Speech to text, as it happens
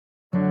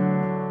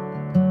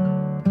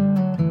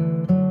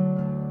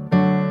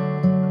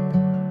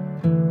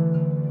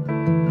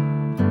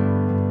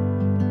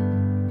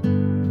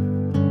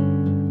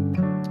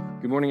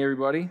Morning,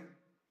 everybody.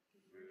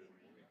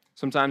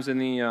 Sometimes in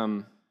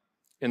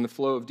the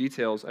flow of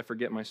details, I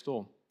forget my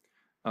stole.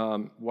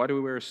 Why do we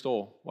wear a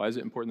stole? Why is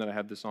it important that I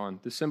have this on?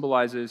 This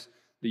symbolizes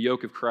the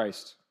yoke of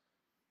Christ.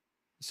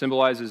 It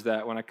symbolizes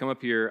that when I come up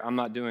here, I'm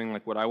not doing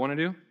like what I want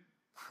to do.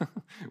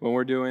 When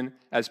we're doing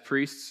as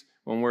priests,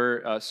 when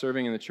we're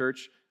serving in the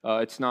church,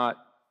 it's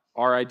not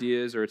our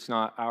ideas or it's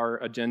not our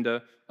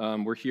agenda.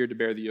 We're here to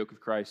bear the yoke of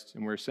Christ,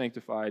 and we're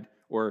sanctified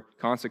or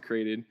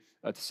consecrated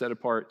to set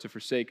apart, to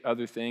forsake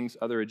other things,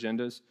 other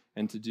agendas,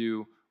 and to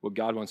do what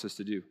God wants us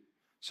to do.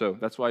 So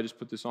that's why I just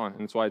put this on, and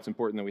that's why it's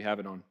important that we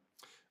have it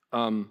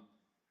on.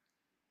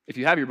 If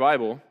you have your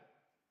Bible,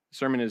 the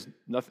sermon is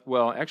nothing.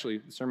 Well, actually,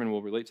 the sermon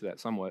will relate to that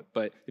somewhat.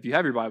 But if you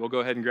have your Bible, go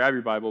ahead and grab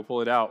your Bible, pull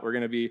it out. We're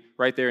going to be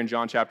right there in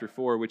John chapter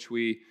 4, which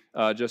we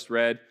just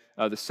read.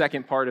 The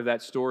second part of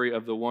that story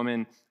of the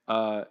woman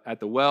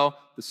at the well,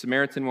 the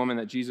Samaritan woman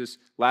that Jesus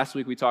last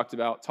week we talked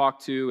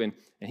to, and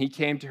he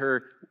came to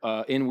her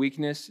in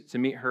weakness to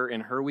meet her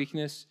in her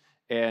weakness,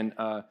 and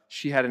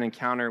she had an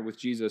encounter with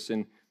Jesus.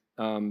 In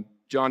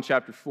John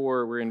chapter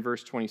 4, we're in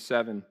verse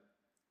 27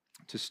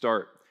 to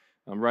start,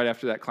 right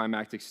after that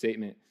climactic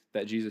statement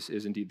that Jesus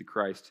is indeed the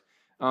Christ.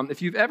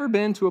 If you've ever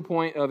been to a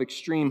point of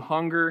extreme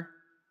hunger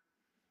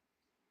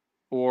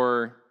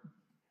or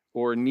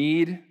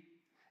need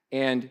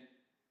and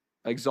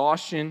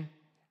exhaustion,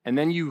 and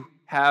then you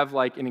have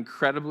like an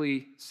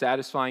incredibly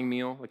satisfying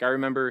meal. Like I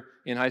remember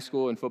in high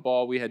school in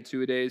football, we had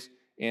 2-a-days,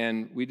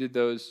 and we did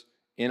those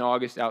in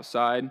August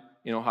outside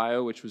in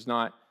Ohio, which was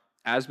not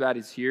as bad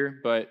as here,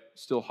 but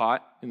still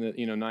hot in the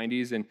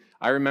 90s. And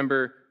I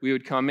remember we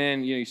would come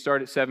in, you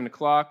start at 7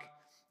 o'clock,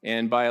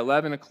 and by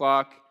 11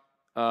 o'clock,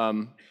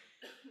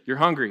 you're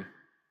hungry.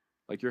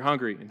 Like you're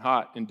hungry and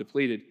hot and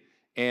depleted.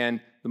 And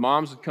the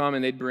moms would come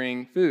and they'd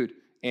bring food.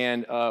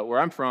 And where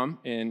I'm from,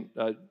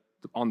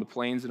 on the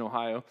plains in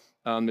Ohio,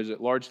 there's a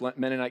large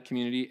Mennonite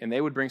community, and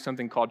they would bring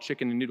something called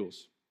chicken and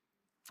noodles.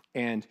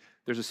 And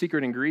there's a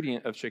secret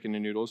ingredient of chicken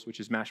and noodles, which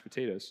is mashed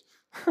potatoes,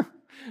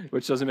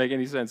 which doesn't make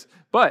any sense.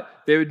 But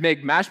they would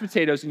make mashed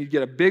potatoes, and you'd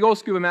get a big old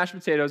scoop of mashed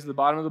potatoes at the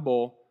bottom of the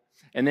bowl,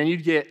 and then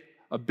you'd get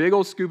a big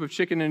old scoop of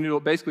chicken and noodle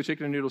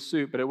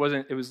soup, but it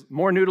was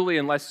more noodly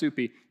and less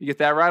soupy. You get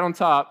that right on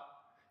top,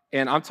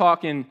 and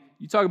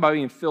you talk about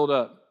being filled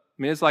up.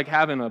 I mean, it's like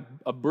having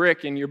a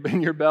brick in your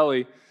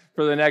belly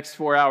for the next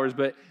 4 hours,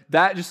 but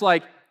that just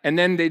like, and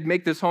then they'd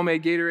make this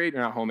homemade Gatorade, or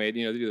not homemade,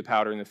 they do the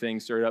powder and the thing,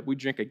 stir it up. We'd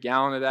drink a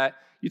gallon of that.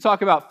 You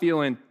talk about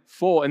feeling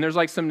full, and there's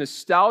like some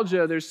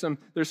nostalgia, there's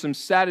some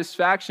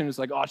satisfaction. It's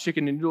like, oh,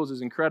 chicken and noodles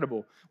is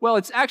incredible. Well,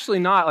 it's actually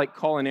not like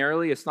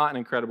culinarily, it's not an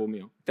incredible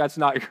meal. That's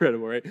not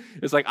incredible, right?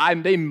 It's like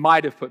they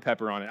might have put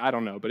pepper on it, I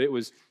don't know, but it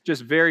was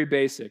just very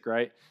basic,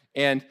 right?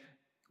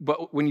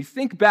 But when you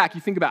think back,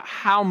 you think about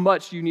how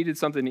much you needed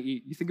something to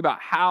eat. You think about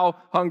how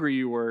hungry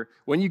you were.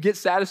 When you get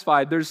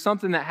satisfied, there's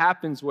something that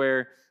happens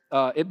where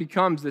it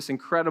becomes this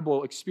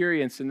incredible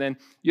experience, and then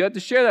you have to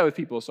share that with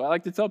people. So I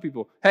like to tell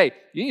people, hey,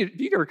 if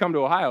you ever come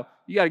to Ohio,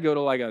 you got to go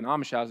to like an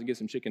Amish house and get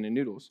some chicken and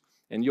noodles.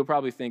 And you'll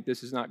probably think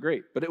this is not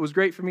great, but it was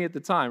great for me at the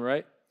time,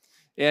 right?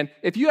 And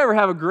if you ever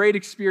have a great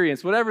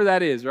experience, whatever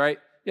that is, right?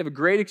 You have a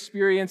great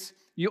experience,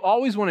 you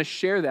always want to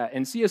share that.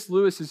 And C.S.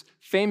 Lewis is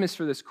famous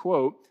for this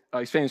quote.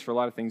 He's famous for a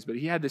lot of things, but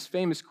he had this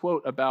famous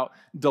quote about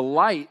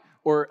delight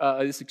or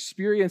this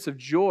experience of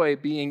joy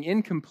being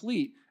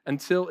incomplete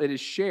until it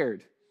is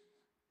shared.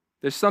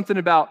 There's something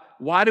about,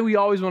 why do we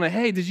always want to,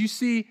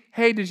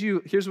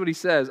 here's what he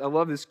says. I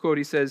love this quote.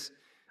 He says,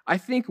 I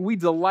think we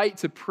delight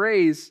to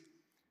praise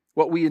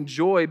what we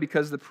enjoy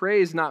because the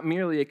praise not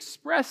merely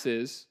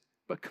expresses,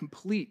 but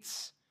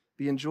completes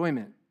the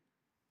enjoyment.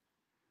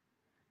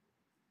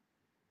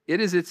 It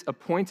is its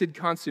appointed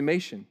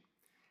consummation.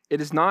 It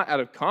is not out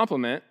of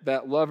compliment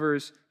that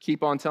lovers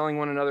keep on telling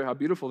one another how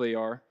beautiful they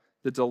are.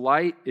 The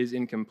delight is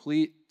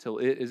incomplete till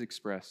it is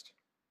expressed.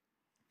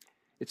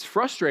 It's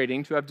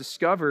frustrating to have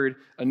discovered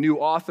a new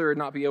author and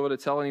not be able to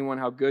tell anyone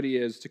how good he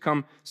is, to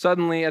come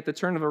suddenly at the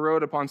turn of a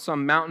road upon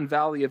some mountain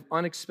valley of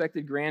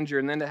unexpected grandeur,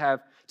 and then to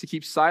have to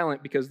keep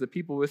silent because the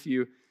people with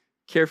you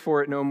care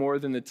for it no more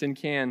than the tin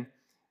can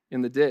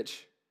in the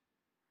ditch.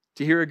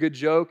 To hear a good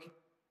joke,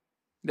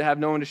 to have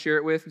no one to share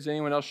it with. Does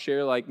anyone else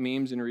share like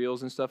memes and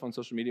reels and stuff on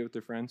social media with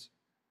their friends?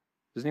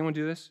 Does anyone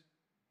do this?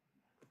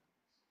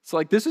 It's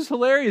like, this is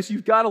hilarious.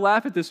 You've got to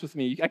laugh at this with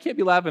me. I can't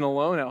be laughing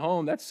alone at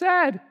home. That's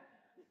sad.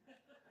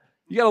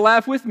 You got to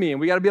laugh with me, and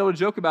we got to be able to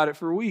joke about it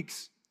for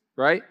weeks,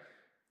 right?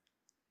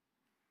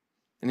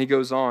 And he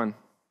goes on.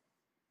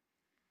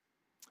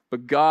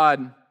 But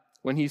God,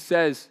 when he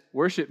says,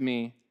 worship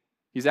me,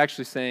 he's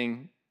actually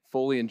saying,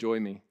 fully enjoy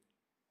me.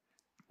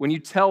 When you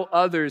tell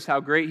others how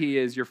great he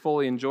is, you're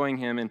fully enjoying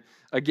him. And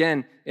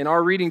again, in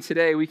our reading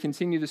today, we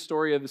continue the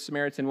story of the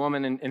Samaritan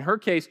woman. And in her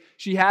case,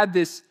 she had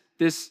this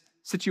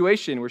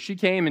situation where she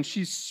came and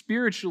she's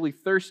spiritually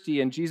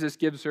thirsty, and Jesus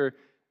gives her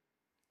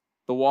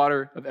the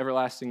water of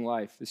everlasting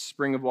life, this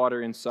spring of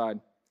water inside.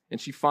 And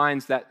she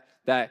finds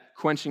that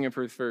quenching of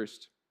her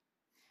thirst.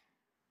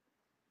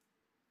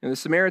 And the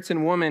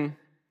Samaritan woman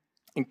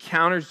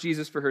encounters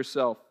Jesus for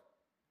herself.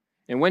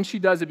 And when she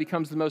does, it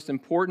becomes the most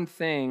important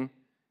thing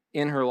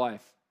in her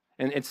life.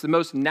 And it's the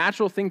most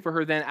natural thing for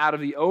her then, out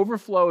of the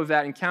overflow of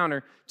that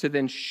encounter, to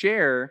then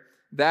share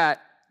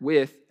that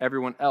with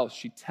everyone else.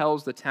 She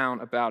tells the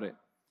town about it.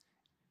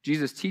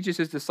 Jesus teaches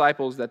his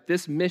disciples that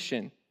this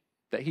mission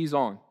that he's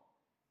on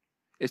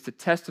is to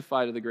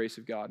testify to the grace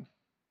of God.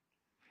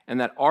 And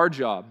that our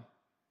job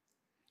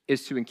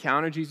is to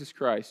encounter Jesus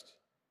Christ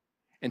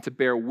and to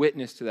bear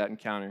witness to that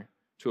encounter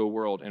to a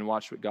world and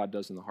watch what God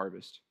does in the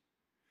harvest.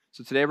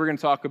 So today we're going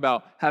to talk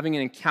about having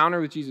an encounter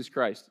with Jesus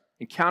Christ,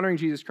 encountering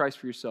Jesus Christ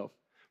for yourself.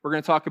 We're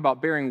going to talk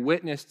about bearing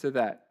witness to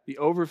that, the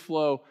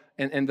overflow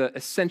and the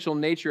essential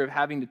nature of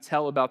having to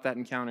tell about that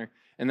encounter.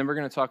 And then we're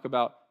going to talk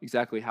about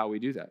exactly how we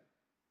do that,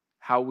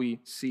 how we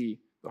see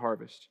the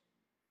harvest.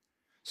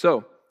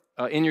 So,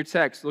 in your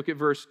text, look at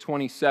verse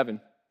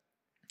 27.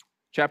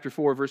 Chapter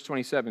 4, verse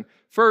 27.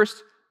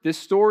 First, this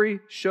story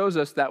shows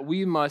us that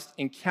we must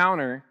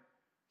encounter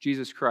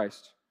Jesus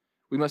Christ.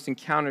 We must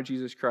encounter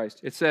Jesus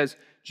Christ. It says,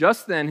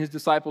 just then his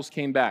disciples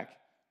came back.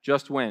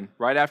 Just when?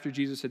 Right after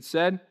Jesus had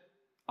said,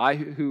 I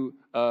who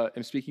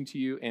am speaking to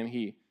you am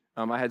he.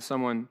 I had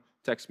someone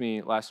text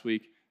me last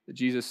week that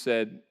Jesus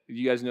said,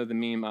 you guys know the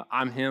meme,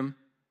 I'm him.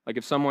 Like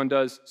if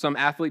some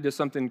athlete does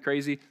something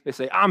crazy, they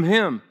say, I'm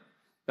him.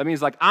 That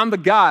means like, I'm the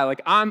guy.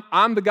 Like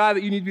I'm the guy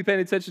that you need to be paying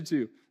attention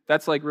to.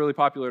 That's like really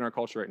popular in our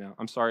culture right now.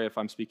 I'm sorry if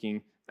I'm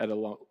speaking at a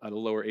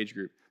lower age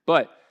group.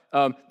 But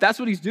that's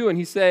what he's doing.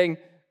 He's saying,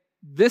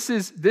 this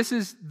is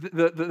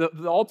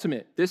the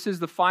ultimate. This is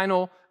the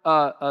final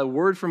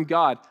word from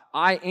God.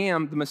 I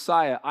am the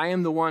Messiah. I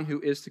am the one who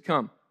is to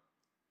come.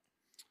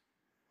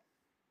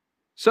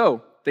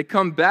 So they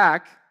come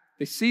back,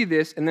 they see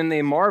this, and then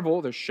they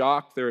marvel, they're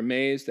shocked, they're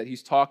amazed that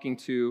he's talking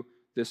to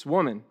this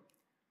woman.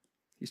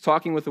 He's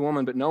talking with the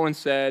woman, but no one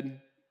said,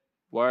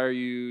 why are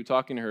you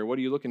talking to her? What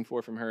are you looking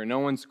for from her? No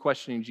one's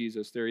questioning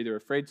Jesus. They're either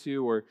afraid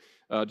to or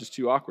just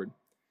too awkward.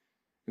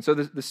 And so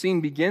the scene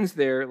begins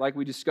there, like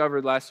we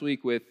discovered last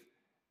week, with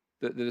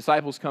the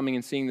disciples coming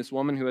and seeing this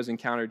woman who has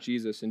encountered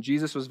Jesus. And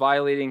Jesus was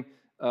violating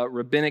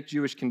rabbinic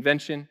Jewish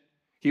convention.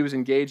 He was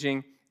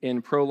engaging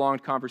in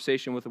prolonged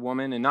conversation with a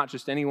woman, and not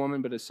just any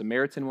woman, but a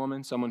Samaritan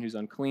woman, someone who's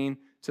unclean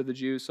to the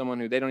Jews, someone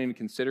who they don't even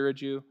consider a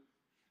Jew.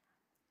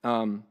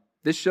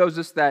 This shows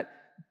us that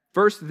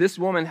first, this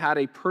woman had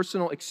a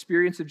personal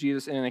experience of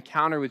Jesus and an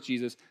encounter with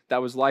Jesus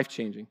that was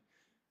life-changing.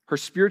 Her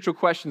spiritual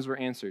questions were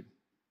answered.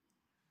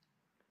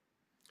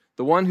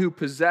 The one who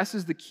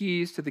possesses the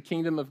keys to the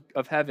kingdom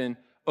of heaven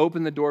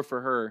opened the door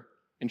for her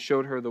and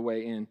showed her the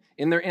way in.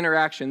 In their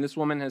interaction, this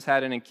woman has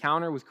had an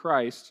encounter with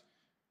Christ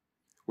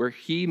where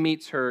he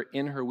meets her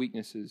in her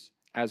weaknesses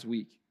as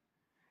weak.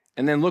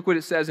 And then look what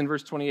it says in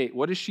verse 28.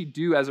 What does she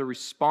do as a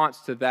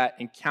response to that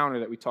encounter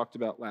that we talked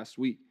about last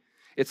week?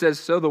 It says,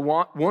 so the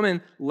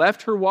woman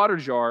left her water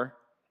jar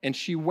and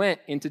she went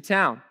into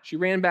town. She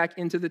ran back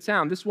into the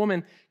town. This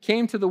woman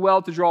came to the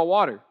well to draw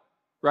water,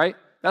 right?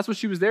 That's what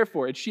she was there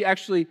for. And she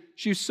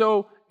was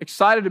so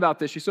excited about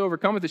this. She's so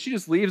overcome with this. She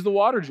just leaves the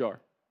water jar.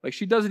 Like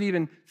she doesn't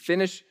even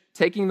finish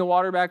taking the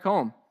water back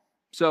home.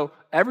 So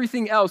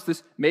everything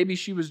else, maybe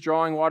she was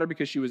drawing water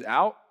because she was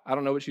out. I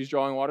don't know what she's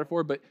drawing water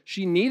for, but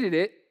she needed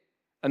it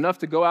enough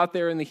to go out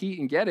there in the heat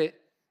and get it.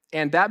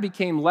 And that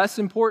became less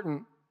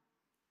important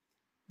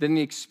than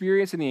the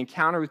experience and the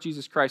encounter with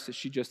Jesus Christ that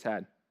she just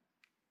had.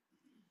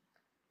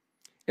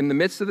 In the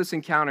midst of this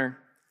encounter,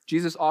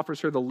 Jesus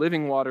offers her the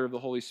living water of the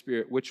Holy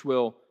Spirit, which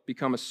will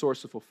become a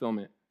source of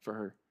fulfillment for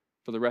her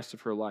for the rest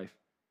of her life.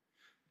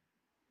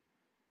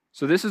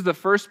 So this is the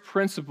first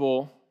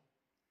principle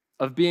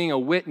of being a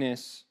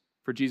witness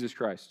for Jesus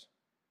Christ.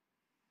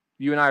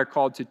 You and I are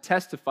called to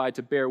testify,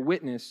 to bear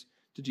witness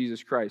to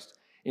Jesus Christ.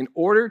 In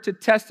order to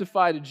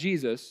testify to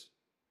Jesus,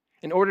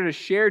 in order to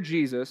share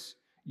Jesus,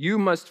 you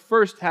must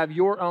first have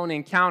your own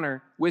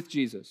encounter with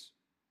Jesus.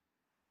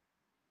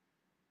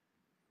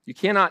 You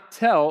cannot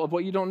tell of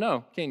what you don't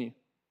know, can you?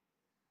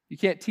 You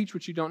can't teach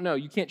what you don't know.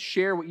 You can't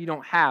share what you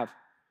don't have.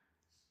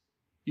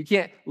 You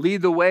can't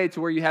lead the way to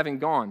where you haven't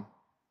gone.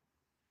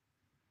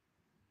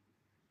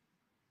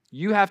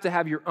 You have to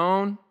have your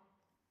own.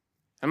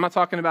 I'm not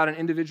talking about an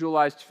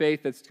individualized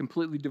faith that's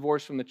completely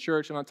divorced from the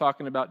church. I'm not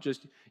talking about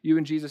just you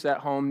and Jesus at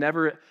home.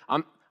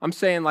 I'm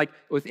saying like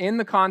within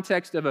the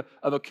context of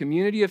a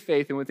community of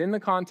faith and within the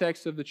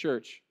context of the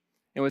church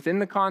and within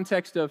the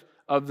context of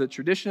the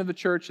tradition of the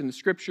church and the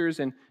scriptures,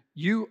 and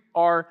you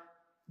are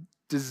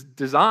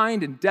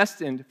designed and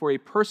destined for a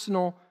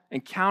personal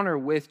encounter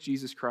with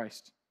Jesus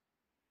Christ.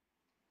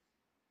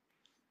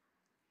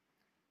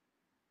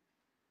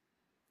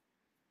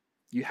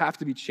 You have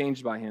to be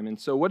changed by him. And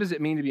so what does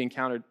it mean to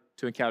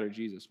encounter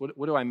Jesus? What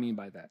do I mean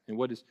by that? And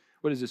what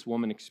does this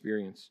woman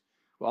experience?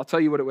 Well, I'll tell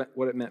you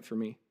what it meant for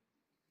me.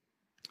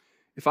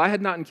 If I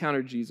had not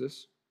encountered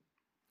Jesus,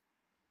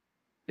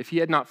 if he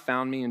had not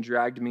found me and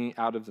dragged me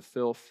out of the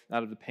filth,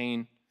 out of the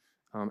pain,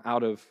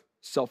 out of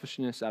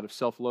selfishness, out of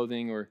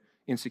self-loathing or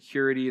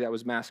insecurity that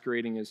was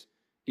masquerading as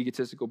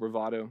egotistical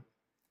bravado,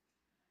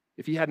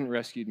 if he hadn't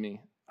rescued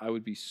me, I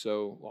would be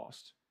so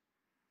lost.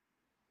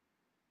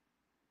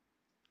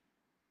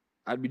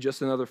 I'd be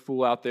just another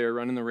fool out there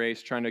running the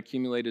race, trying to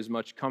accumulate as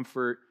much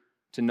comfort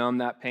to numb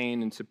that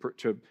pain and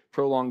to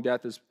prolong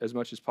death as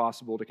much as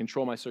possible, to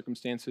control my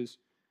circumstances,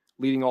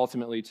 leading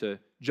ultimately to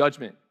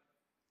judgment.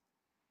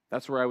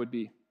 That's where I would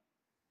be.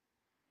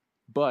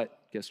 But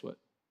guess what?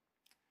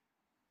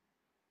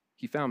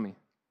 He found me.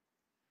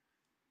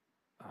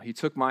 He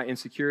took my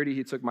insecurity.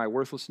 He took my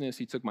worthlessness.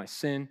 He took my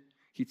sin.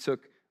 He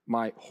took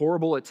my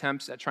horrible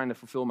attempts at trying to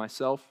fulfill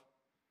myself.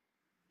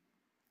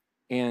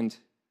 And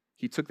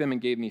he took them and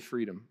gave me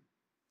freedom.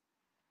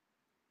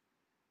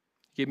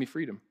 He gave me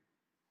freedom.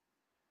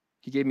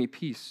 He gave me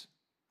peace.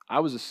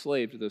 I was a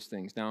slave to those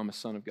things. Now I'm a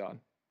son of God.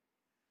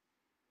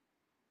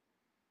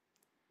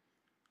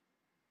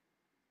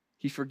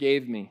 He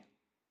forgave me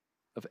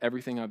of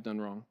everything I've done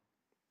wrong,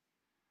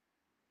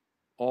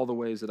 all the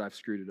ways that I've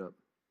screwed it up.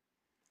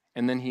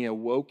 And then he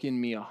awoke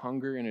in me a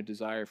hunger and a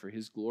desire for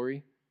his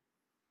glory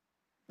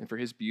and for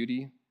his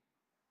beauty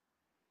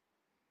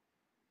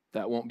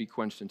that won't be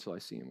quenched until I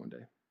see him one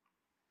day.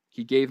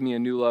 He gave me a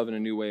new love and a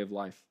new way of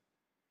life.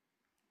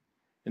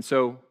 And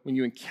so when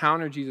you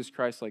encounter Jesus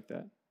Christ like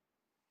that,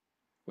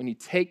 when he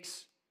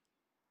takes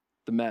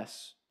the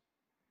mess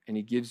and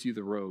he gives you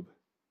the robe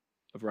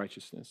of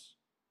righteousness,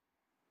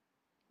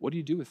 what do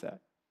you do with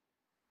that?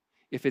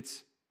 If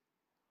it's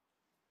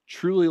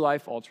truly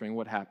life-altering,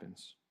 what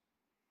happens?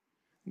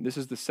 And this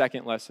is the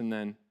second lesson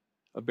then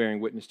of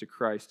bearing witness to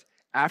Christ.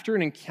 After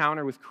an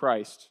encounter with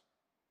Christ,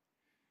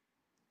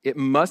 it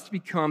must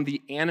become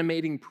the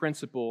animating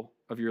principle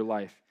of your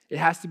life. It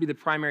has to be the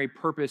primary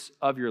purpose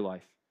of your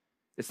life.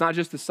 It's not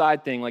just a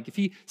side thing. Like if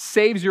he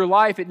saves your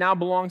life, it now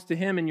belongs to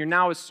him and you're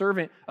now a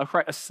servant of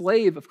Christ, a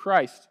slave of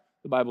Christ,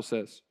 the Bible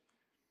says.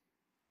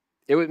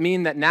 It would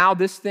mean that now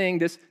this thing,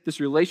 this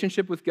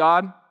relationship with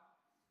God,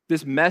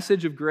 this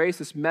message of grace,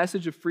 this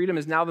message of freedom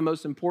is now the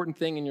most important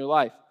thing in your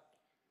life.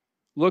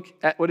 Look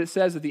at what it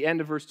says at the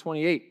end of verse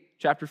 28,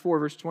 chapter 4,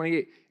 verse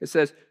 28. It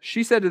says,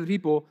 she said to the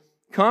people,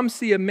 "Come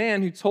see a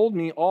man who told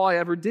me all I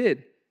ever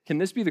did. Can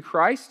this be the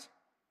Christ?"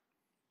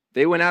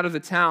 They went out of the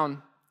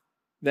town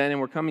then and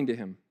were coming to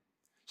him.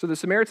 So the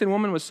Samaritan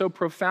woman was so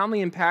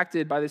profoundly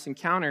impacted by this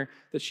encounter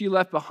that she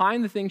left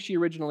behind the things she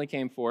originally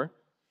came for,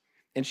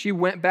 and she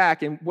went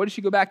back. And what did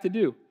she go back to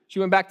do? She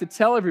went back to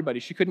tell everybody.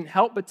 She couldn't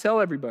help but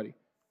tell everybody.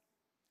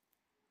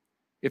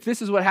 If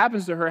this is what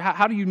happens to her,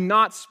 how do you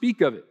not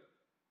speak of it?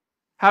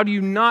 How do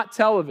you not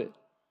tell of it?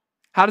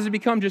 How does it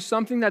become just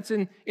something that's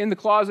in the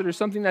closet or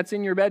something that's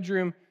in your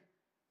bedroom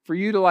for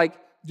you to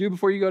do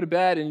before you go to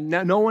bed and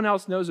no one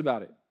else knows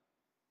about it?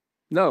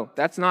 No,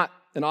 that's not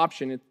an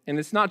option. And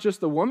it's not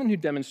just the woman who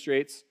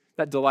demonstrates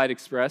that delight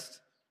expressed,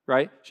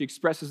 right? She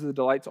expresses the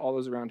delight to all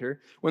those around her.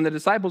 When the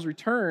disciples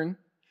return,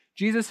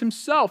 Jesus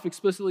himself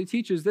explicitly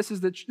teaches this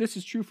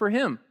is true for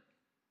him.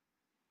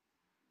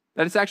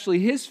 That it's actually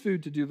his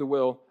food to do the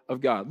will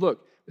of God.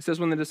 Look, it says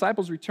when the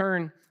disciples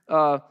return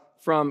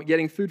from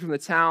getting food from the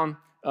town,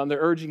 they're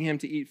urging him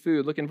to eat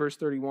food. Look in verse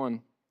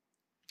 31.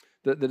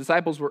 The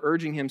disciples were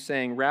urging him,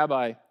 saying,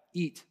 "Rabbi,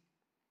 eat."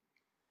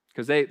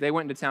 Because they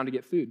went into town to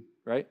get food,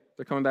 right?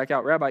 They're coming back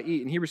out. "Rabbi,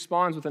 eat." And he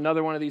responds with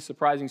another one of these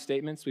surprising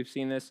statements. We've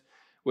seen this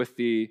with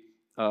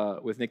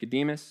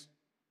Nicodemus.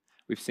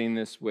 We've seen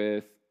this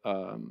with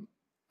the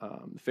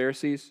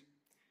Pharisees.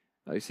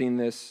 We've seen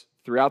this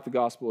throughout the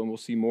gospel, and we'll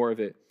see more of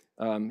it.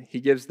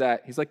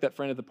 He's like that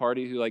friend at the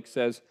party who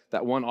says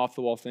that one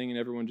off-the-wall thing and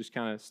everyone just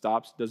kind of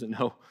stops, doesn't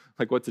know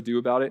what to do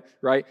about it,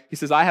 right? He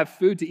says, "I have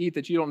food to eat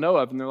that you don't know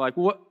of." And they're like,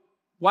 "What?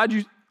 Why'd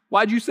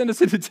you send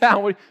us into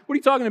town? What are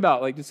you talking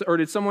about? Or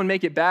did someone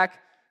make it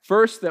back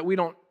first that we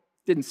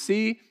didn't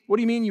see? What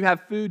do you mean you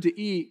have food to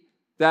eat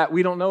that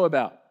we don't know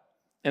about?"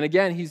 And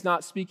again, he's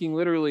not speaking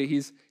literally.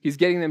 He's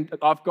getting them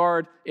off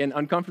guard and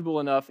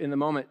uncomfortable enough in the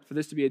moment for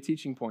this to be a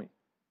teaching point,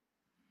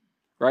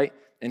 right?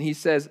 And he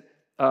says,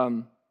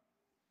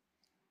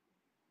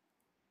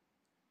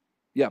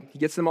 he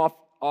gets them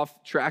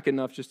off track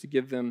enough just to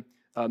give them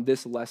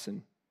this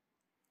lesson.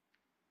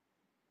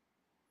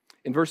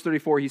 In verse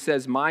 34, he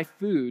says, "My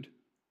food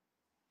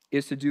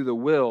is to do the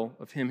will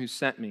of him who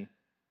sent me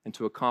and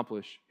to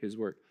accomplish his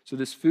work." So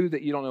this food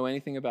that you don't know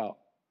anything about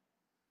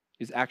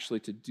is actually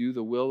to do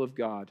the will of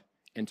God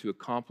and to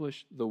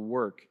accomplish the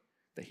work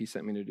that he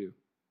sent me to do.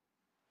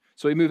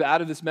 So we move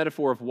out of this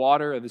metaphor of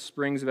water, of the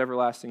springs of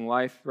everlasting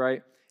life,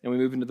 right? And we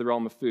move into the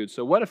realm of food.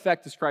 So what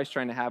effect is Christ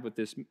trying to have with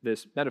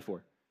this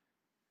metaphor?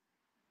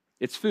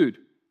 It's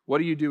food. What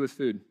do you do with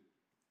food?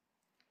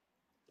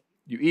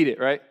 You eat it,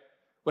 right?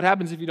 What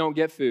happens if you don't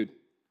get food?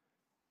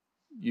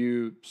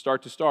 You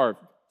start to starve.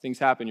 Things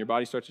happen. Your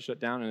body starts to shut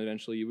down, and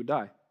eventually you would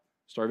die.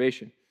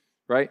 Starvation,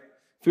 right?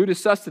 Food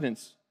is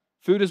sustenance.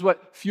 Food is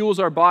what fuels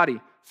our body.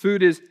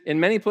 Food is,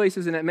 in many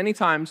places and at many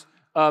times,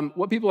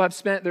 what people have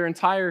spent their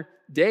entire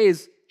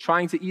days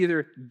trying to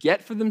either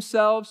get for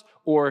themselves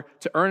or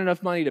to earn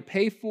enough money to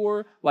pay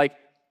for.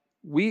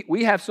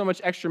 We have so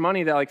much extra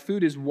money that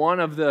food is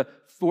one of the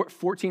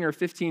 14 or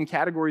 15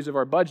 categories of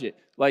our budget.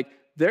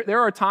 There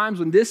are times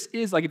when this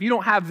is, if you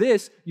don't have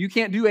this, you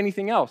can't do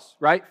anything else,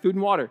 right? Food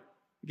and water.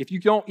 If you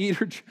don't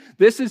eat,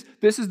 this is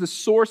the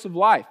source of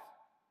life.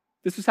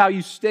 This is how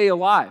you stay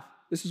alive.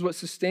 This is what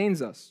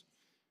sustains us.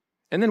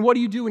 And then what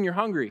do you do when you're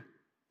hungry?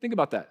 Think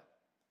about that.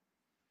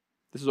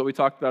 This is what we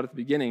talked about at the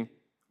beginning.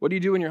 What do you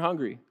do when you're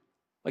hungry?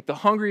 Like the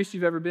hungriest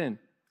you've ever been.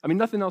 I mean,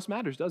 nothing else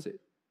matters, does it?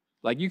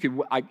 Like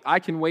I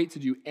can wait to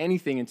do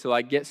anything until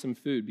I get some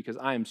food because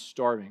I am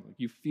starving. Like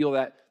you feel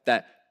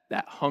that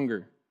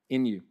hunger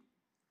in you.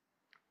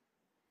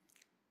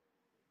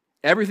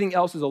 Everything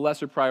else is a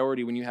lesser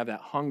priority when you have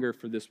that hunger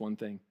for this one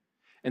thing.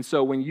 And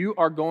so when you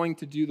are going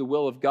to do the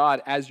will of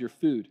God as your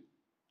food,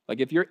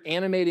 like if your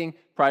animating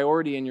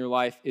priority in your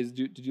life is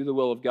to do the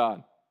will of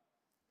God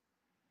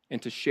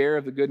and to share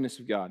of the goodness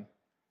of God,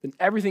 then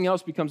everything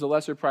else becomes a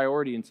lesser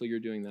priority until you're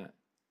doing that.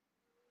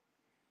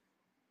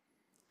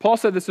 Paul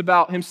said this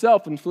about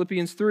himself in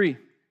Philippians 3.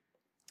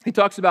 He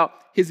talks about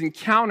his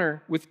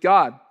encounter with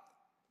God.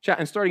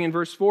 And starting in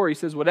verse 4, he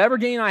says, whatever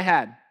gain I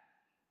had,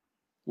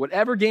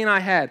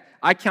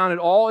 I counted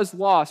all as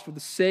loss for the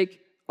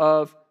sake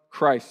of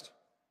Christ.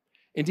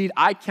 Indeed,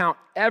 I count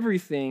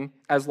everything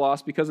as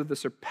loss because of the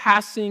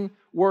surpassing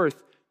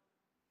worth,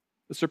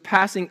 the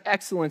surpassing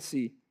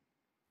excellency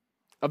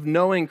of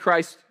knowing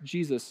Christ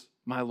Jesus,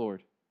 my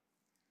Lord.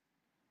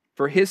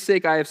 For his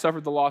sake I have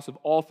suffered the loss of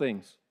all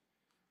things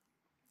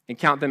and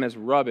count them as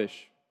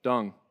rubbish,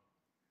 dung,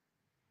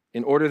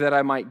 in order that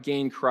I might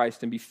gain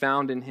Christ and be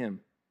found in him.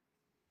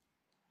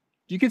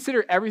 Do you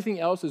consider everything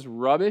else as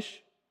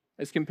rubbish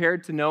as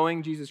compared to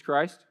knowing Jesus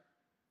Christ?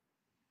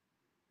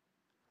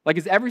 Like,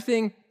 is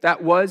everything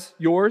that was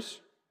yours,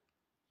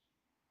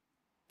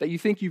 that you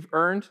think you've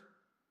earned,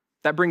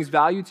 that brings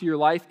value to your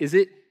life, does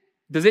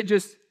it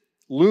just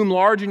loom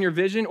large in your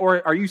vision,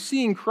 or are you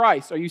seeing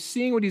Christ? Are you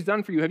seeing what he's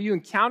done for you? Have you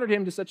encountered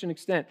him to such an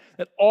extent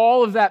that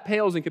all of that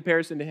pales in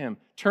comparison to him?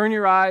 Turn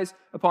your eyes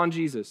upon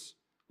Jesus.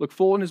 Look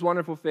full in his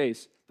wonderful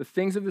face. The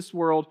things of this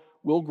world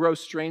will grow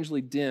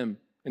strangely dim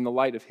in the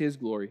light of his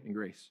glory and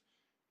grace.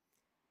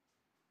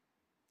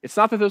 It's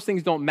not that those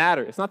things don't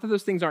matter. It's not that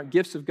those things aren't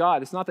gifts of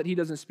God. It's not that he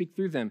doesn't speak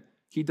through them.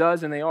 He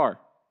does, and they are.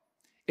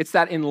 It's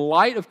that in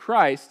light of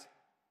Christ,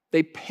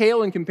 they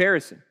pale in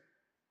comparison.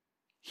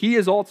 He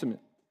is ultimate.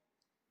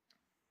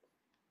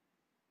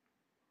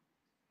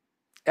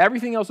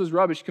 Everything else is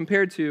rubbish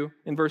compared to,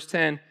 in verse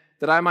 10,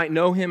 that I might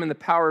know him in the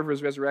power of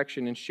his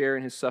resurrection and share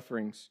in his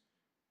sufferings.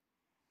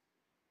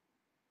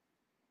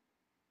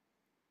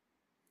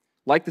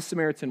 Like the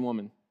Samaritan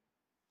woman,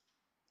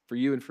 for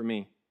you and for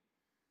me,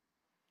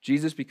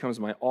 Jesus becomes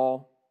my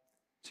all,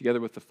 together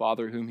with the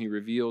Father whom he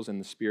reveals and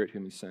the Spirit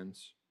whom he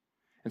sends.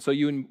 And so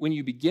when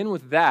you begin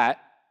with that,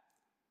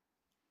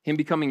 him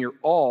becoming your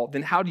all,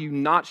 then how do you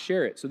not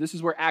share it? So this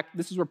is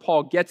where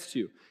Paul gets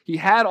to. He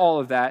had all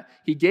of that.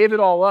 He gave it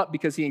all up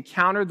because he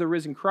encountered the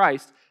risen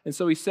Christ. And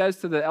so he says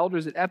to the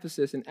elders at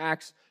Ephesus in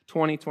Acts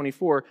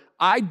 20:24,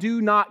 I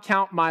do not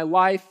count my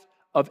life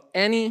of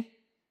any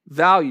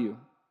value,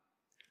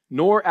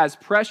 nor as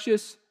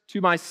precious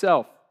to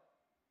myself,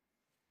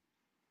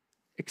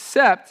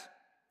 except,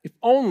 if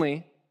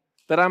only,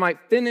 that I might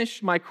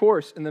finish my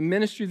course in the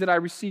ministry that I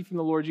received from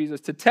the Lord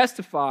Jesus to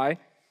testify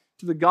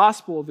to the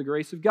gospel of the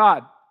grace of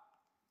God.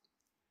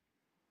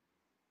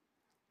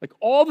 Like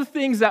all the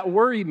things that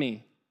worry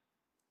me,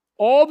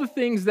 all the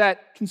things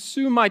that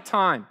consume my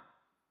time,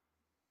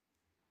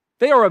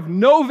 they are of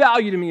no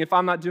value to me if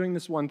I'm not doing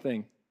this one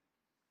thing.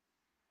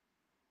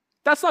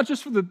 That's not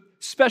just for the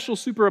special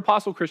super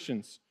apostle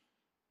Christians.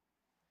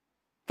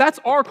 That's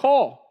our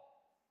call.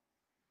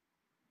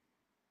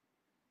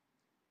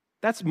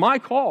 That's my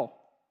call.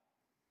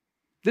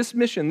 This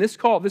mission, this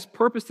call, this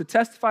purpose to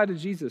testify to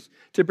Jesus,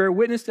 to bear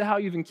witness to how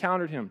you've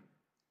encountered him,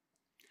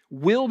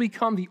 will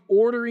become the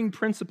ordering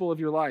principle of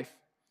your life.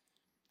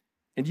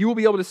 And you will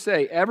be able to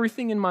say,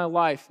 everything in my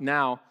life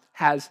now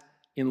has,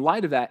 in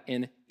light of that,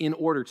 an in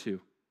order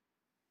to.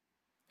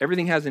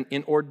 Everything has an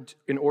in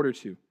order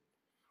to.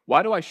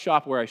 Why do I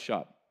shop where I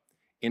shop?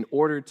 In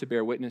order to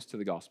bear witness to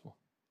the gospel.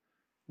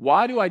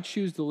 Why do I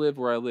choose to live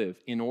where I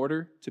live? In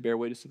order to bear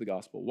witness to the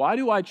gospel. Why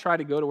do I try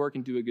to go to work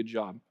and do a good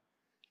job?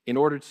 In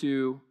order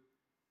to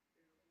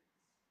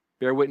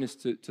bear witness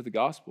to the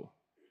gospel.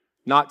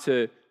 Not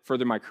to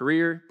further my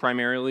career,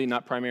 primarily,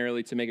 not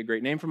primarily to make a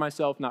great name for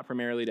myself, not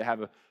primarily to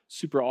have a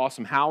super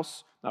awesome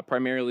house, not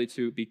primarily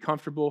to be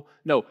comfortable.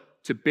 No,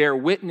 to bear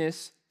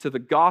witness to the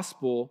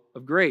gospel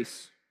of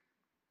grace.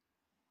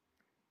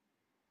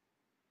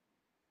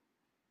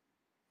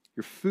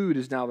 Your food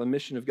is now the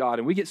mission of God,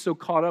 and we get so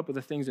caught up with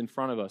the things in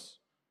front of us.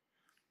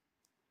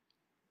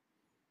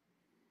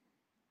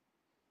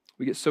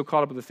 We get so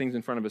caught up with the things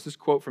in front of us. This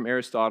quote from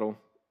Aristotle,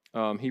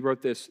 he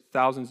wrote this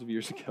thousands of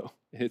years ago.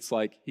 It's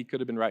like he could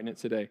have been writing it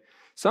today.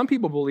 Some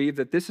people believe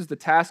that this is the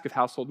task of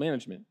household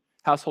management.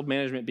 Household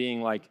management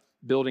being like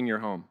building your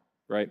home,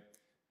 right?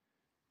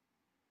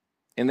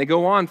 And they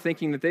go on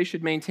thinking that they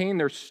should maintain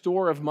their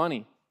store of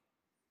money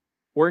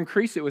or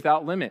increase it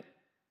without limit.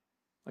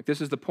 Like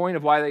this is the point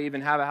of why they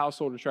even have a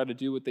household, to try to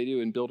do what they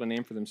do and build a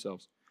name for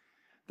themselves.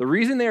 The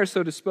reason they are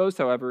so disposed,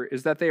 however,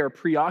 is that they are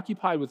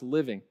preoccupied with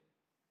living,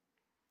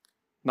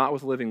 not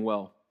with living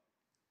well.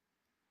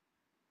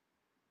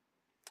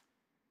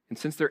 And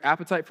since their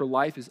appetite for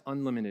life is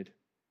unlimited,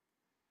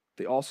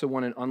 they also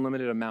want an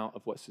unlimited amount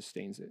of what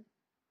sustains it.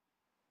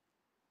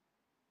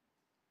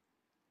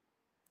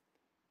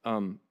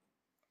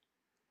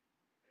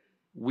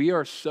 We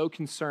are so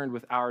concerned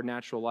with our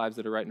natural lives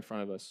that are right in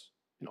front of us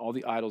and all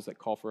the idols that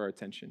call for our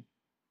attention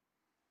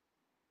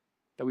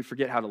that we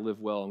forget how to live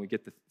well, and we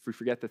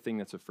forget the thing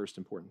that's of first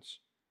importance.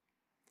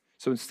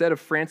 So instead of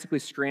frantically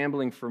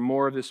scrambling for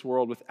more of this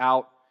world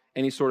without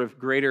any sort of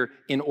greater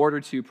in order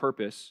to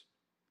purpose,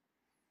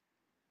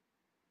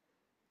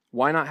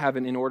 why not have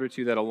an in order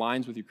to that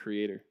aligns with your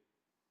Creator?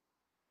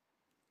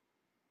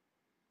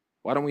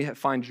 Why don't we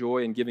find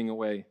joy in giving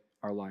away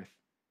our life?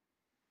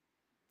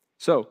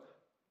 So,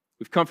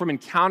 we've come from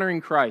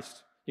encountering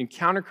Christ. You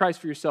encounter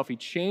Christ for yourself. He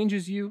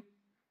changes you.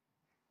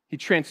 He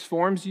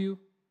transforms you.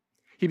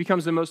 He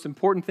becomes the most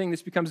important thing.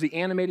 This becomes the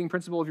animating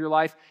principle of your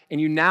life. And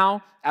you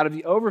now, out of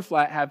the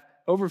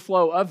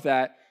overflow of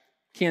that,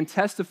 can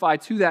testify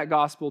to that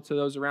gospel to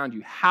those around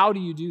you. How do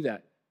you do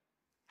that?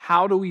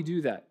 How do we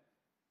do that?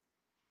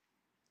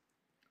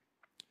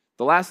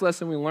 The last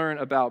lesson we learn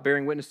about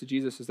bearing witness to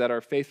Jesus is that our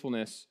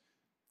faithfulness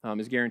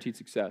is guaranteed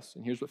success.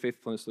 And here's what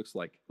faithfulness looks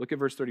like. Look at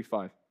verse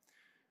 35.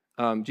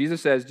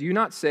 Jesus says, "Do you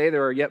not say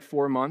there are yet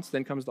 4 months,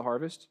 then comes the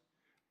harvest?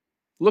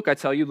 Look, I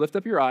tell you, lift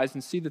up your eyes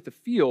and see that the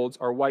fields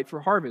are white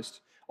for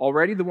harvest.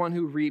 Already the one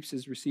who reaps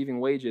is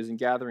receiving wages and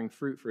gathering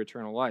fruit for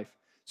eternal life,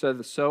 so that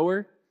the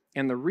sower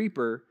and the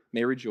reaper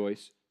may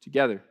rejoice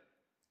together.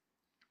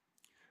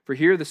 For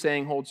here the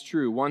saying holds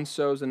true, one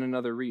sows and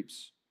another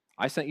reaps.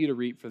 I sent you to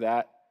reap for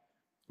that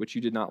which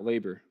you did not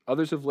labor.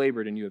 Others have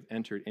labored and you have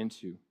entered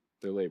into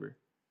their labor."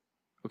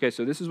 Okay,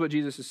 so this is what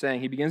Jesus is saying.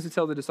 He begins to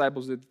tell the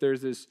disciples that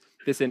there's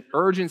this an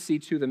urgency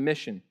to the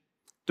mission.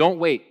 Don't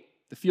wait.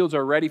 The fields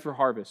are ready for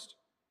harvest.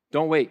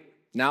 Don't wait.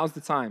 Now's the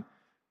time.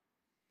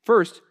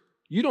 First,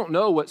 you don't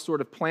know what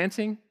sort of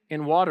planting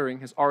and watering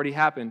has already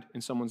happened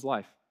in someone's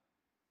life.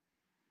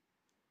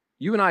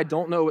 You and I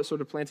don't know what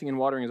sort of planting and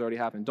watering has already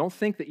happened. Don't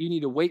think that you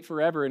need to wait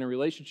forever in a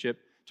relationship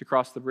to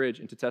cross the bridge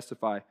and to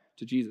testify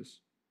to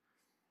Jesus.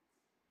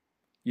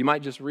 You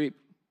might just reap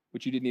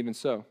what you didn't even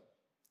sow.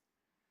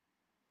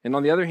 And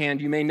on the other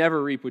hand, you may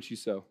never reap what you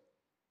sow.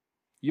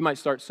 You might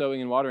start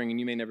sowing and watering and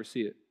you may never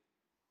see it.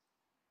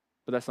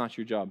 But that's not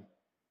your job.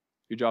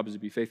 Your job is to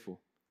be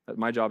faithful.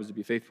 My job is to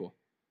be faithful.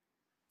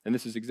 And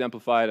this is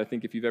exemplified, I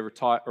think, if you've ever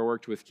taught or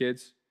worked with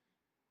kids,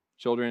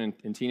 children,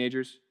 and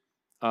teenagers.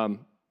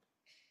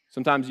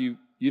 Sometimes you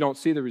don't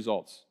see the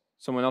results.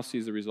 Someone else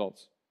sees the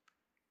results.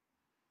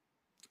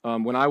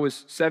 When I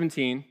was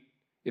 17,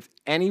 if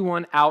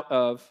anyone out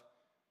of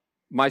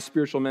my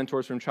spiritual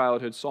mentors from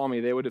childhood saw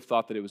me, they would have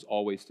thought that it was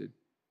all wasted.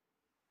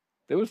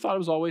 They would have thought it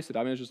was all wasted.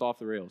 I mean, it was just off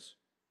the rails.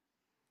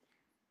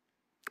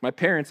 My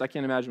parents, I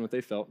can't imagine what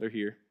they felt. They're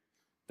here.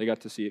 They got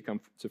to see it come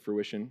to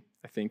fruition,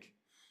 I think.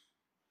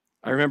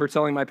 I remember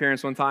telling my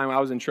parents one time I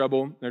was in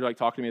trouble. They're like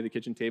talking to me at the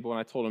kitchen table, and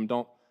I told them,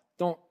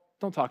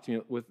 don't talk to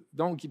me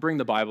don't bring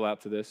the Bible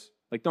out to this.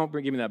 Like, give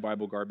me that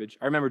Bible garbage.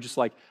 I remember just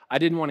like, I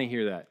didn't want to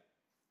hear that.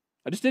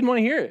 I just didn't want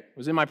to hear it. It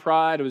was in my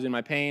pride. It was in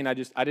my pain. I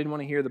didn't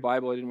want to hear the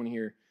Bible. I didn't want to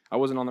hear. I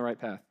wasn't on the right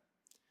path.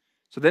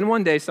 So then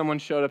one day, someone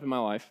showed up in my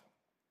life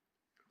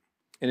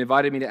and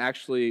invited me to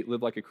actually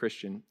live like a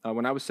Christian.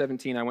 When I was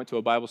 17, I went to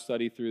a Bible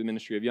study through the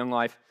Ministry of Young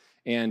Life,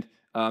 and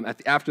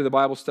after the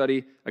Bible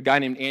study, a guy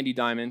named Andy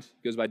Diamond,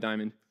 he goes by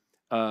Diamond,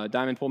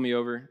 Diamond pulled me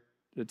over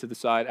to the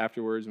side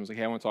afterwards and was like,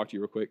 "Hey, I want to talk to you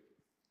real quick."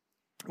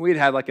 We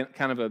had like a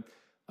kind of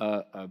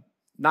a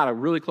not a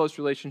really close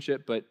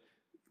relationship, but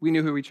we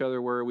knew who each other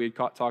were. We had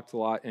talked a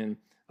lot, and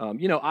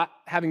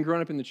having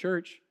grown up in the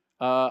church,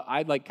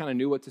 I like kind of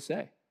knew what to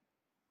say.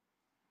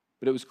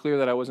 But it was clear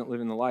that I wasn't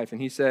living the life.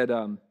 And he said,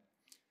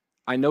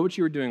 "I know what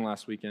you were doing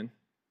last weekend,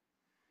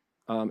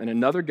 and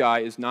another guy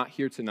is not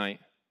here tonight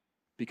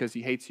because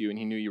he hates you and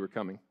he knew you were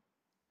coming.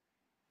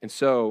 And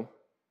so,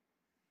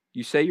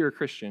 you say you're a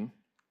Christian,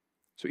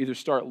 so either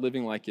start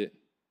living like it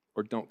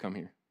or don't come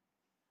here."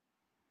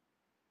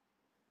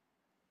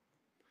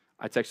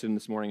 I texted him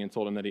this morning and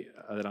told him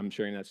that I'm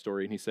sharing that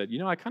story, and he said,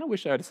 "I kind of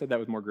wish I had said that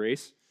with more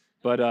grace,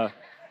 but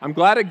I'm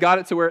glad it got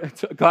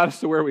us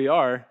to where we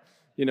are.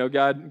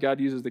 God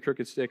uses the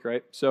crooked stick,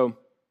 right?" So,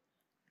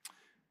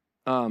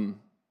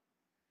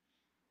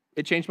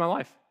 it changed my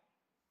life.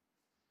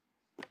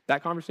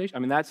 That conversation. I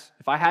mean, that's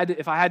if I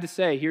had to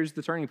say, here's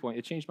the turning point.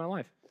 It changed my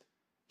life.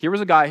 Here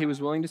was a guy who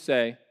was willing to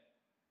say,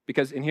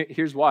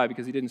 here's why,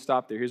 because he didn't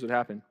stop there. Here's what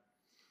happened.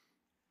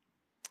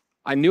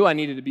 I knew I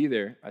needed to be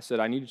there. I said,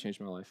 I need to change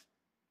my life.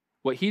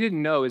 What he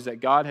didn't know is that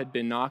God had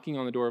been knocking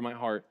on the door of my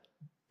heart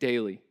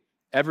daily,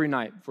 every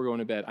night before going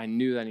to bed. I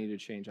knew that I needed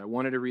to change. I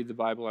wanted to read the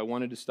Bible. I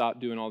wanted to stop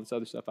doing all this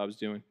other stuff I was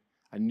doing.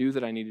 I knew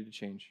that I needed to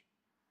change.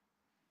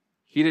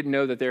 He didn't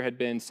know that there had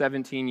been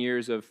 17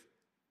 years of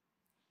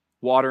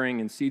watering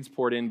and seeds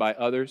poured in by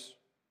others.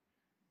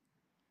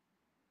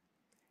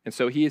 And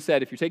so he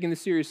said, if you're taking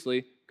this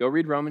seriously, go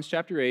read Romans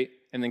chapter 8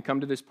 and then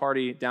come to this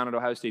party down at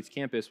Ohio State's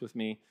campus with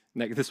me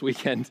this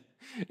weekend,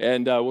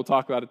 and we'll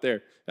talk about it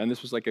there. And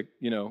this was like a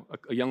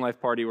Young Life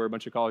party where a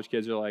bunch of college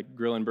kids are like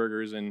grilling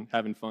burgers and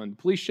having fun. The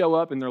police show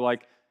up, and they're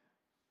like,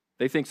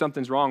 they think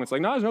something's wrong. It's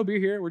like, no, there's no beer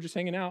here. We're just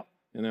hanging out.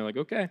 And they're like,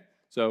 okay.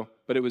 So,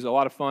 but it was a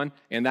lot of fun,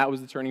 and that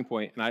was the turning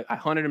point. And I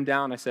hunted him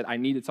down. I said, I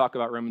need to talk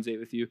about Romans 8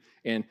 with you.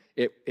 And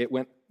it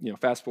went,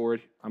 fast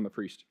forward, I'm a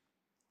priest.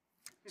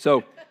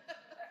 So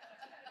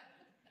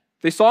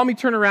they saw me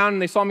turn around,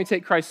 and they saw me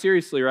take Christ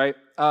seriously, right?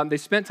 They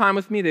spent time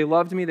with me. They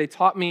loved me. They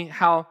taught me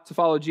how to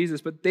follow Jesus.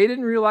 But they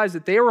didn't realize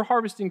that they were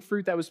harvesting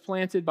fruit that was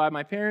planted by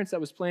my parents, that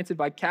was planted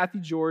by Kathy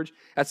George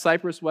at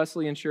Cypress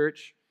Wesleyan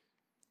Church.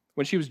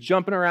 When she was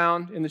jumping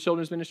around in the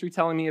children's ministry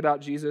telling me about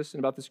Jesus and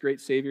about this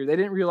great Savior, they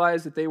didn't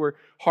realize that they were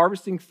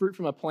harvesting fruit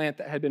from a plant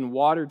that had been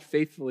watered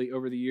faithfully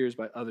over the years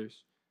by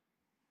others.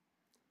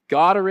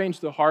 God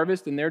arranged the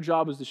harvest, and their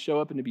job was to show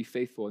up and to be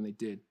faithful, and they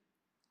did.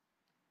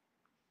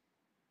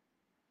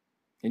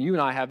 And you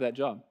and I have that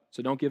job,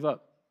 so don't give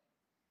up.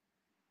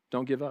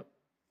 Don't give up.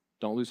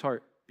 Don't lose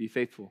heart. Be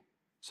faithful.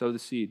 Sow the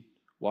seed.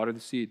 Water the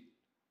seed.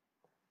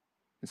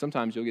 And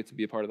sometimes you'll get to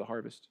be a part of the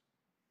harvest.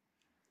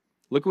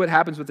 Look at what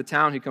happens with the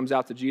town who comes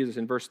out to Jesus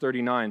in verse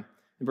 39.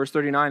 In verse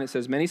 39, it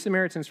says, many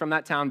Samaritans from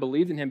that town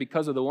believed in him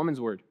because of the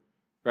woman's word,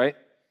 right?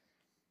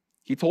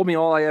 He told me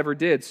all I ever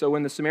did. So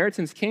when the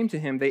Samaritans came to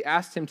him, they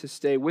asked him to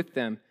stay with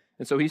them.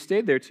 And so he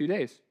stayed there 2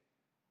 days.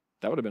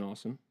 That would have been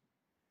awesome.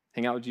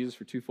 Hang out with Jesus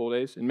for 2 full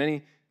days. And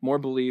many more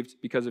believed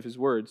because of his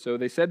word. So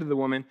they said to the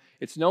woman,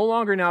 it's no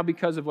longer now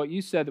because of what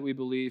you said that we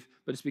believe,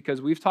 but it's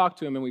because we've talked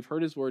to him and we've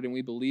heard his word and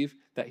we believe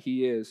that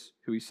he is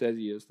who he says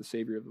he is, the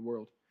Savior of the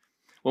world.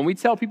 When we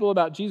tell people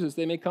about Jesus,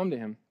 they may come to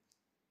him.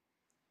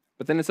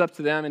 But then it's up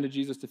to them and to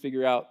Jesus to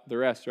figure out the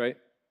rest, right?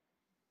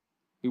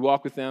 We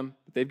walk with them,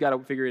 but they've got to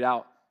figure it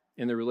out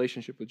in their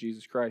relationship with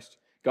Jesus Christ.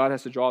 God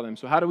has to draw them.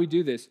 So how do we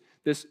do this?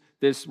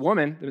 This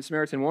woman, the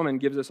Samaritan woman,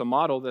 gives us a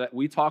model that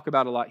we talk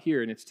about a lot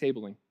here, and it's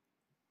tabling.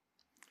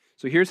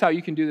 So here's how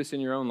you can do this in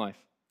your own life.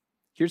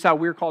 Here's how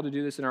we're called to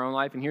do this in our own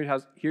life, and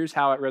here's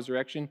how at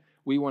Resurrection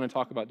we want to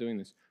talk about doing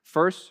this.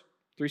 First,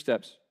 3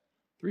 steps.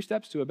 3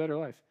 steps to a better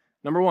life.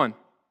 Number 1,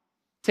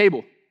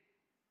 table.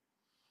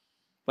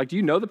 Like, do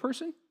you know the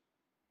person?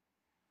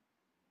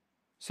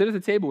 Sit at the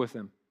table with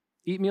them.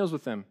 Eat meals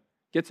with them.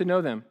 Get to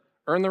know them.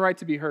 Earn the right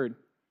to be heard.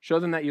 Show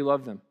them that you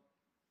love them.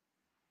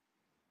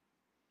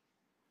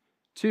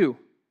 2,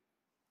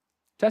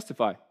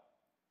 testify.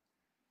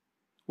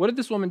 What did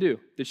this woman do?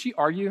 Did she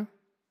argue?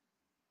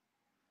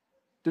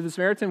 Did the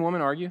Samaritan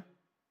woman argue?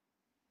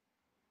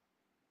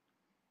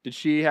 Did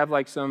she have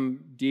like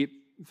some deep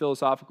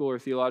philosophical or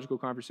theological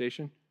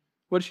conversation?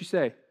 What did she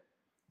say?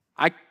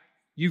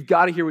 You've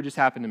got to hear what just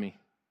happened to me.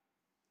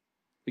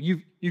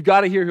 You've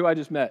got to hear who I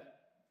just met.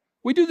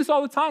 We do this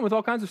all the time with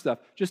all kinds of stuff.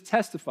 Just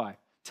testify.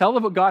 Tell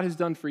them what God has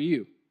done for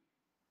you.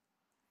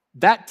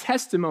 That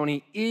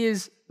testimony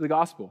is the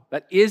gospel.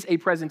 That is a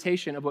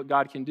presentation of what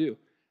God can do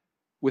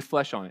with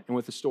flesh on it and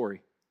with a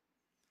story.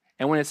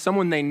 And when it's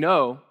someone they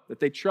know, that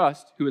they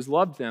trust, who has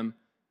loved them,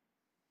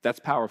 that's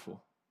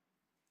powerful.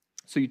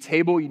 So you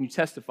table, you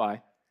testify,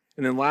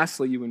 and then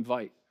lastly, you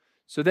invite.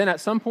 So then at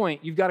some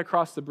point, you've got to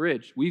cross the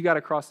bridge. We've got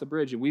to cross the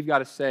bridge, and we've got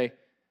to say,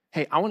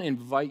 hey, I want to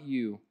invite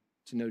you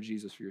to know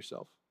Jesus for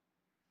yourself.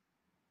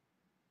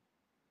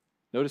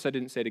 Notice I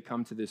didn't say to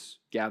come to this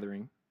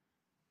gathering,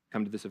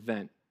 come to this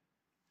event.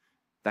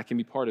 That can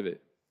be part of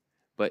it.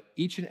 But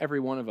each and every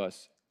one of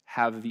us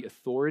have the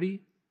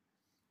authority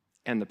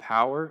and the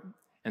power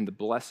and the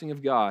blessing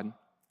of God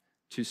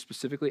to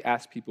specifically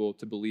ask people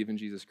to believe in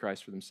Jesus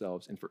Christ for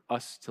themselves and for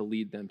us to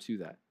lead them to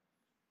that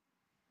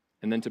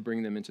and then to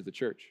bring them into the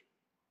church.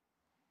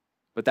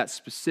 But that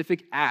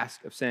specific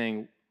ask of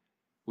saying,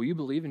 will you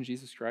believe in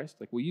Jesus Christ?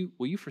 Like, will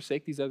you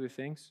forsake these other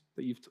things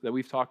that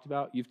we've talked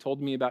about? You've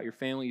told me about your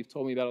family. You've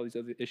told me about all these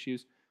other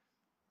issues.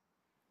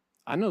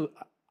 I know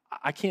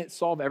I can't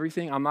solve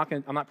everything. I'm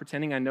not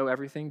pretending I know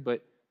everything,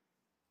 but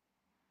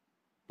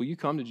will you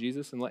come to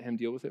Jesus and let him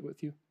deal with it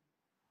with you?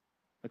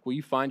 Like, will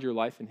you find your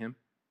life in him?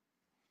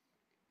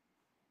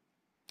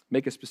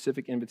 Make a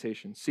specific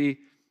invitation. See,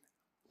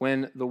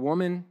 when the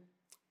woman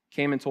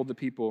came and told the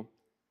people,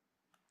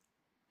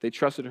 they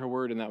trusted her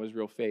word and that was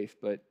real faith,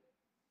 but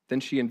then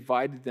she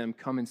invited them,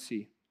 come and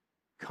see.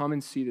 Come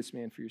and see this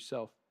man for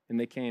yourself. And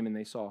they came and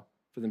they saw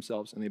for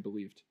themselves and they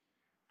believed.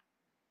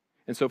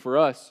 And so for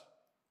us,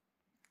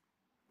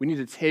 we need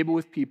to table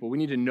with people. We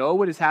need to know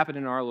what has happened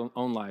in our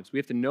own lives. We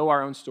have to know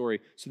our own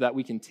story so that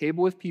we can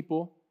table with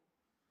people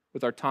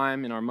with our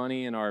time and our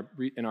money and our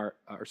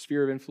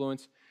sphere of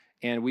influence,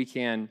 and we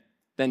can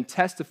then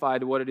testify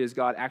to what it is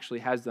God actually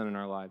has done in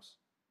our lives.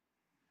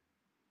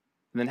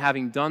 And then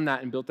having done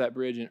that and built that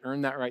bridge and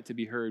earned that right to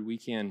be heard, we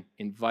can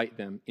invite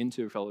them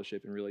into a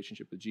fellowship and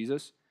relationship with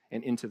Jesus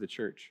and into the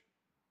church.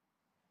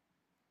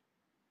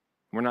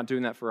 We're not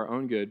doing that for our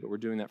own good, but we're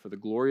doing that for the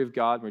glory of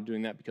God. We're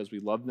doing that because we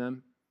love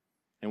them,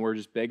 and we're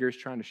just beggars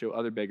trying to show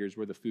other beggars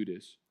where the food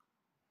is.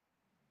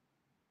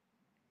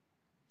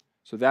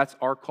 So that's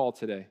our call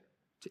today,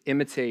 to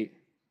imitate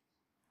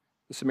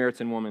the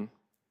Samaritan woman.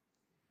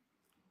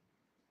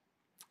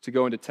 to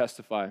go and to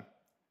testify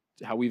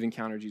to how we've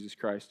encountered Jesus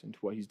Christ and to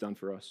what he's done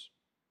for us.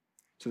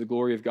 To the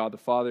glory of God the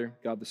Father,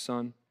 God the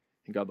Son,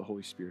 and God the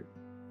Holy Spirit.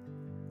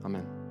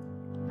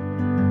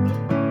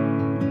 Amen.